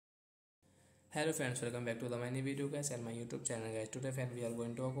Hello friends, welcome back to the many video guys and my YouTube channel guys. Today friends we are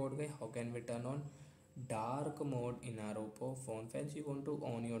going to talk about guys how can we turn on dark mode in our oppo phone. Friends, you want to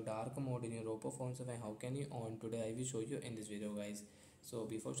on your dark mode in your oppo phone, so how can you on? Today I will show you in this video guys. So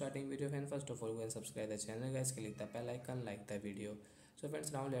before starting video friends, first of all go and subscribe the channel guys, click the bell icon, like the video. So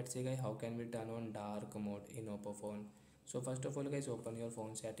friends, now let's see guys how can we turn on dark mode in oppo phone. So first of all guys, open your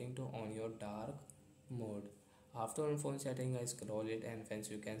phone setting to on your dark mode. After on phone setting, I scroll it and friends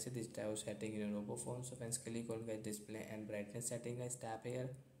you can see this type of setting in your oppo phone. So friends, click on guys display and brightness setting guys, tap here.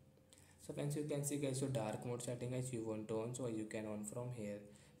 So friends, you can see guys your dark mode setting guys you want to on, so you can on from here.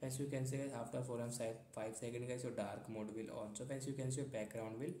 Friends, you can see guys after 4 and 5 seconds guys your dark mode will on. So friends, you can see your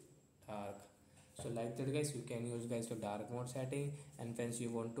background will dark. So like that guys you can use guys your dark mode setting, and friends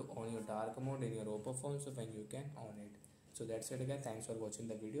you want to on your dark mode in your oppo phone, so when you can on it. So that's it guys, thanks for watching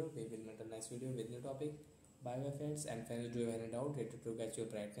the video. We will meet a next video with new topic. Bye bye friends, and friends, do you have any doubt related to get your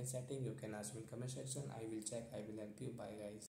brightness setting, you can ask me in comment section. I will check, I will help you. Bye guys.